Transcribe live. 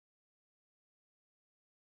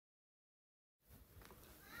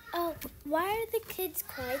Oh, why are the kids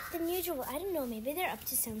quiet than usual? I don't know, maybe they're up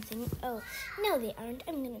to something. Oh, no they aren't.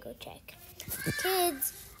 I'm gonna go check.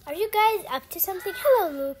 Kids, are you guys up to something?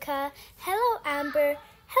 Hello, Luca. Hello, Amber.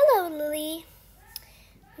 Hello, Lily.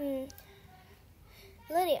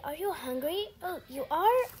 Lily, are you hungry? Oh, you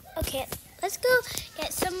are? Okay, let's go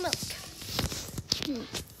get some milk.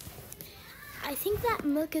 I think that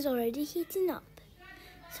milk is already heating up.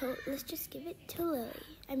 So let's just give it to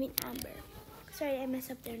Amber. Sorry, I messed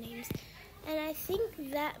up their names. And I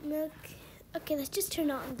think that milk... Okay, let's just turn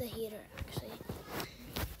on the heater, actually.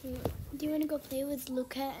 Do you want to go play with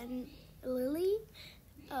Luca and Lily?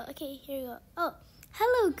 Oh, okay, here you go. Oh,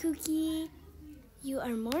 hello, Cookie. You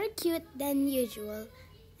are more cute than usual.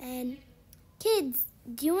 And kids,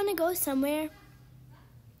 do you want to go somewhere?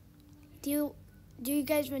 Do you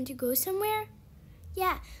guys want to go somewhere?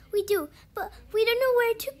 Yeah, we do, but we don't know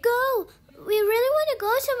where to go. We really want to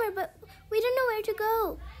go somewhere, but we don't know where to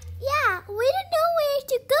go. Yeah, we don't know where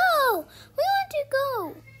to go. We want to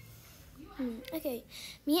go. Okay,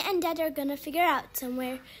 me and Dad are gonna figure out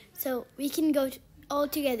somewhere so we can go all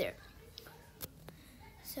together.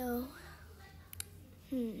 So,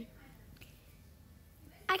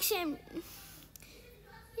 actually, you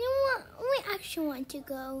know what? We actually want to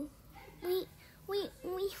go. We.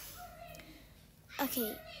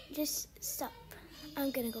 Okay, just stop.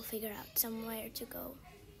 I'm gonna go figure out somewhere to go.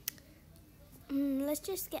 Let's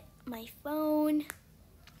just get my phone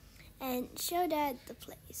and show Dad the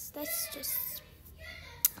place. Let's just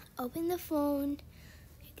open the phone.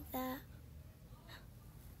 Like that.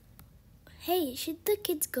 Hey, should the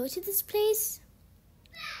kids go to this place?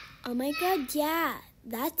 Oh my God, yeah.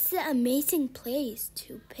 That's the amazing place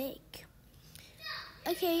to pick.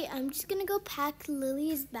 Okay, I'm just gonna go pack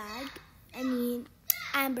Lily's bag.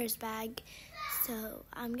 Amber's bag. So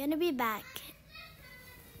I'm gonna be back.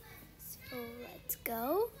 So let's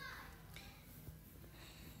go.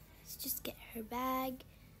 Let's just get her bag.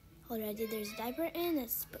 Already there's a diaper in.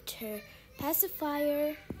 Let's put her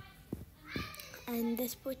pacifier. And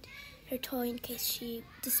let's put her toy in case she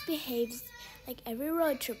misbehaves like every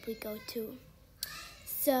road trip we go to.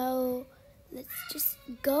 So let's just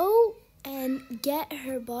go and get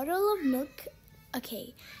her bottle of milk.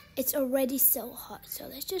 Okay, it's already so hot, so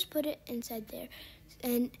let's just put it inside there.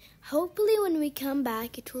 And hopefully when we come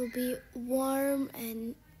back, it will be warm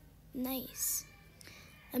and nice.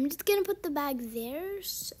 I'm just gonna put the bag there.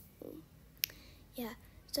 So, yeah.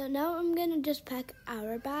 So now I'm gonna just pack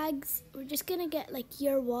our bags. We're just gonna get like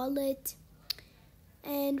your wallet,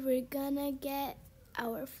 and we're gonna get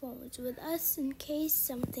our phones with us in case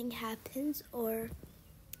something happens, or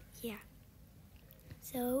yeah.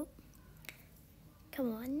 So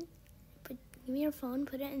come on, give me your phone,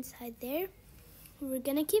 put it inside there. We're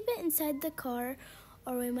gonna keep it inside the car,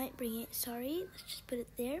 or we might bring it. Sorry, let's just put it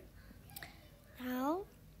there. Now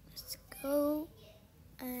let's go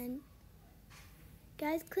and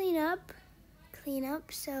guys clean up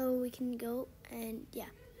so we can go. And yeah,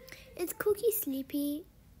 is Cookie sleepy?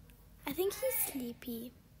 I think he's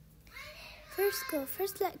sleepy.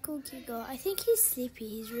 First let Cookie go. I think he's sleepy.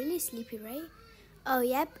 He's really sleepy, right? Oh,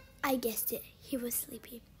 yep, I guessed it. He was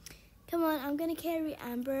sleepy. Come on, I'm gonna carry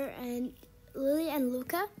Amber and Lily and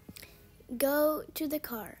Luca. Go to the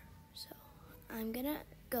car. So I'm gonna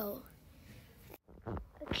go.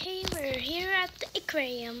 Okay, we're here at the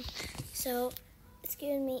aquarium. So,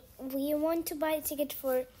 excuse me, we want to buy a ticket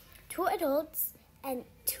for 2 adults and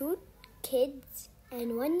 2 kids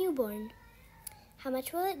and 1 newborn. How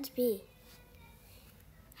much will it be?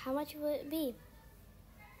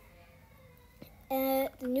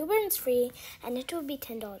 The newborn's free, and it will be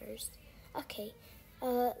 $10. Okay,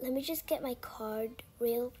 let me just get my card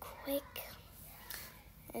real quick,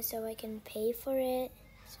 and so I can pay for it.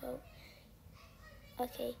 So,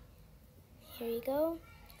 okay, here you go.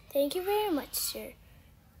 Thank you very much, sir.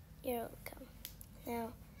 You're welcome.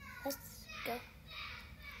 Now, let's go.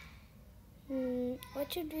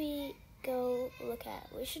 What should we go look at?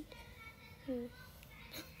 We should...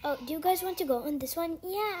 Oh, do you guys want to go on this one?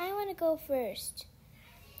 Yeah, I want to go first.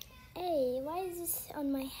 Hey, why is this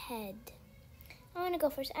on my head? I want to go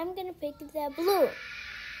first. I'm going to pick the blue.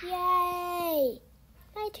 Yay!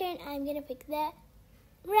 My turn. I'm going to pick the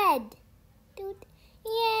red. Dude.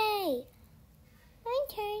 Yay! My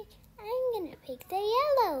turn. I'm going to pick the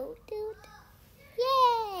yellow. Dude.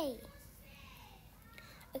 Yay!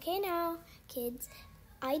 Okay, now, kids,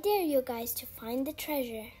 I dare you guys to find the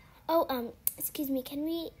treasure. Oh, excuse me, can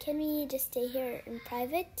we just stay here in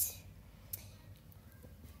private?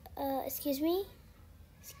 Excuse me.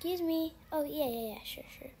 Oh, yeah, sure.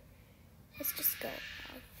 Let's just go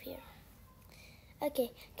out of here.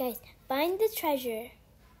 Okay, guys, find the treasure.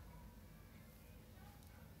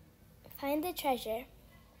 find the treasure.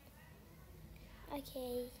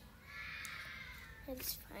 Okay.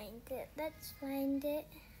 Let's find it.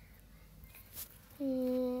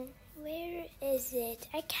 Where is it?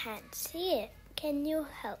 I can't see it. Can you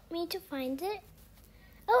help me to find it?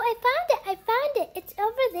 Oh, I found it. It's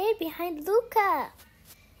over there behind Luca.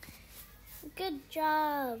 Good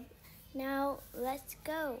job. Now let's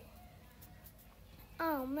go.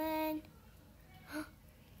 Oh man.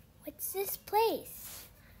 What's this place?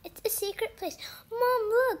 It's a secret place. Mom,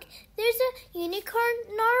 look. There's a unicorn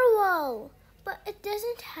narwhal. But it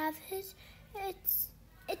doesn't have its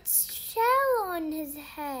shell on his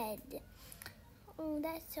head. Oh,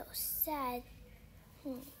 that's so sad.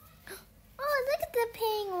 Oh, look at the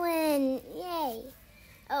penguin. Yay.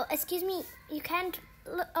 Oh, excuse me. You can't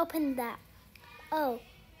open that. Oh,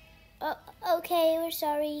 okay. We're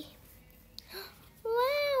sorry.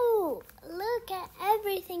 Wow. Look at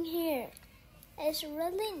everything here. It's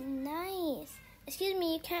really nice. Excuse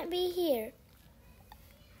me. You can't be here.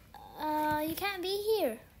 You can't be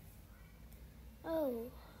here. Oh,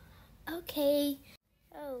 okay.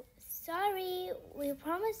 Oh, sorry. We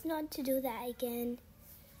promised not to do that again.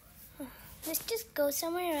 Let's just go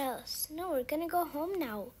somewhere else. No, we're gonna go home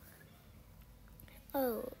now.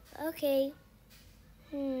 Oh, okay.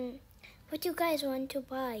 What do you guys want to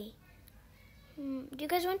buy? Do you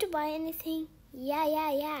guys want to buy anything?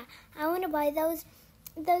 Yeah. I want to buy those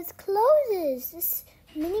clothes. This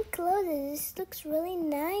mini clothes. This looks really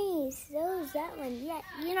nice. That one. Yeah,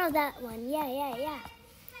 you know that one. Yeah.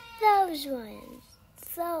 Those ones.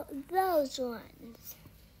 Those ones.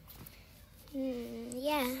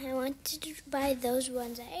 Yeah, I want to buy those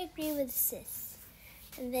ones. I agree with sis.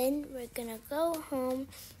 And then we're gonna go home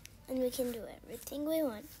and we can do everything we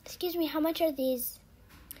want. Excuse me, how much are these?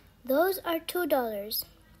 Those are $2.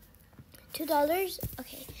 $2?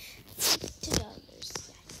 Okay. $2.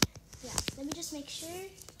 Yeah. Let me just make sure.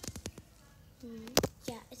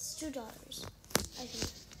 Yeah, it's $2. Okay.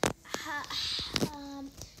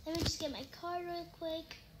 Let me just get my card real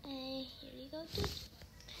quick. And here you go, dude.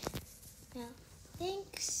 Now,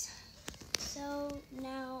 thanks. So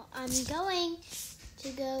now I'm going to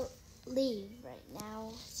go leave right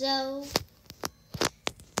now. So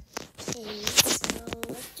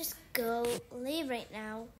let's just go leave right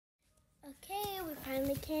now. Okay, we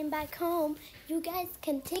finally came back home. You guys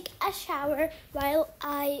can take a shower while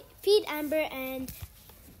I feed Amber and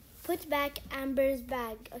put back Amber's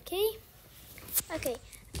bag, okay? Okay,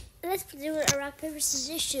 let's do a rock, paper,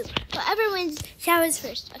 scissors, shoot. Whoever wins showers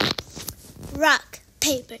first. Okay. Rock,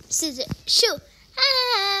 paper, scissors, shoot.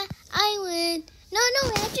 Ah, I win. No,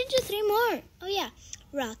 we have to do 3 more. Oh, yeah.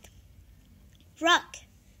 Rock,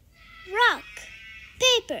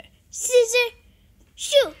 paper, scissors,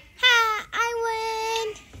 shoot. Ha, I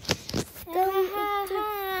win.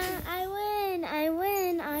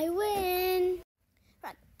 I win.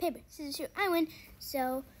 Rock, paper, scissors, shoot. I win.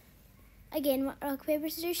 So, again, rock, paper,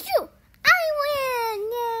 scissors, shoot. I win!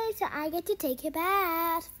 Yay! So I get to take a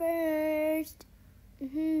bath first.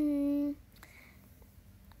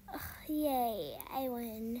 Yay! I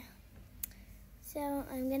win. So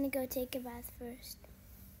I'm gonna go take a bath first.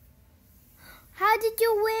 How did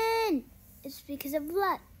you win? It's because of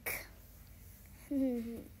luck.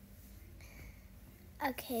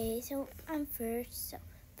 Okay, so I'm first. So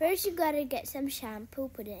first you gotta get some shampoo,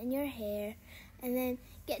 put it in your hair, and then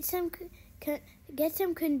get some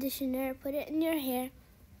conditioner, put it in your hair,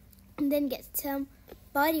 and then get some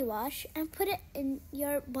body wash and put it in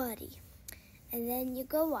your body. And then you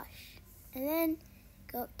go wash. And then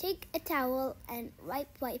go take a towel and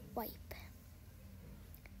wipe.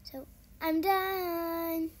 So I'm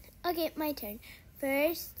done. Okay, my turn.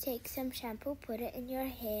 First, take some shampoo, put it in your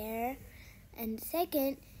hair. And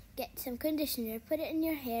second, get some conditioner, put it in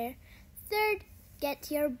your hair. Third, get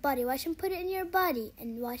your body wash and put it in your body.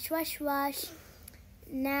 And wash.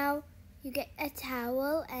 Now you get a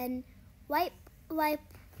towel and wipe.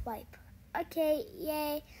 Okay,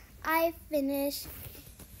 yay, I finished.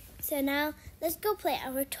 So now let's go play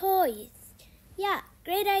our toys. Yeah,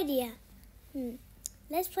 great idea.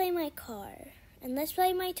 Let's play my car and let's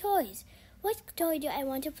play my toys. What toy do I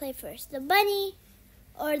want to play first? The bunny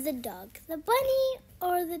or the dog? The bunny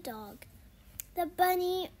or the dog? The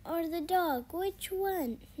bunny or the dog? Which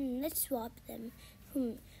one? Let's swap them.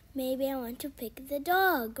 Maybe I want to pick the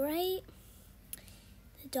dog, right?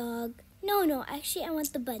 The dog. No, actually I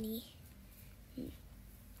want the bunny.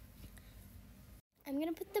 I'm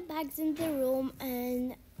gonna put the bags in the room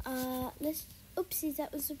and oopsies,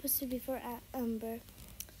 that was supposed to be for Amber.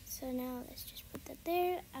 So now let's just put that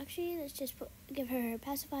there. Actually, let's just give her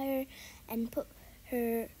pacifier and put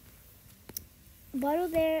her bottle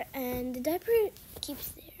there, and the diaper keeps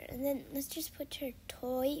there. And then let's just put her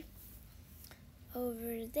toy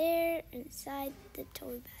over there inside the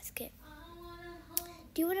toy basket.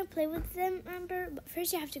 Do you want to play with them, Amber? But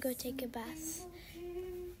first you have to go take a bath.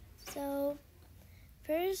 So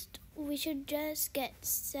first we should just get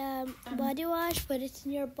some body wash, put it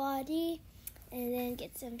in your body, and then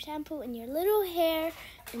get some shampoo in your little hair,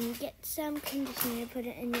 and get some conditioner, put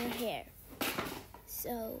it in your hair.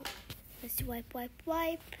 So let's wipe,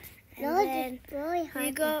 and then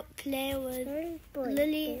we go play with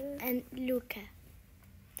Lily and Luca.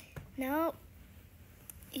 Now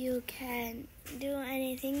you can do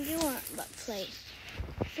anything you want but play.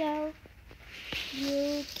 So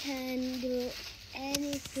you can do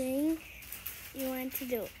anything you want to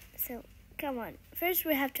do. So come on. First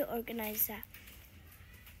we have to organize that.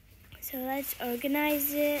 So let's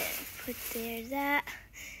organize it, put there that.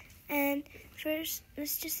 And first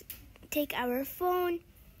let's just take our phone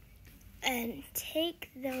and take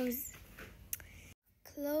those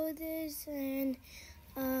clothes and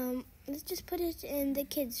let's just put it in the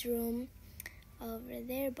kids' room over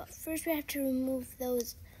there. But first we have to remove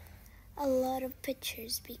a lot of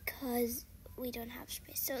pictures because we don't have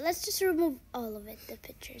space. So let's just remove all of it, the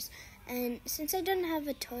pictures. And since I don't have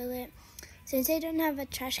a trash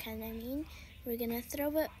can, we're gonna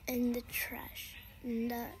throw it in the trash, in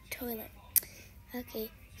the toilet. Okay,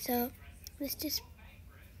 so let's just,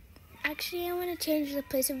 actually I want to change the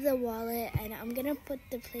place of the wallet, and I'm gonna put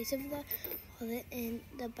the place of the wallet in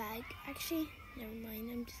the bag. Actually, never mind,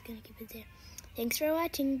 I'm just gonna keep it there. Thanks for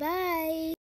watching, bye!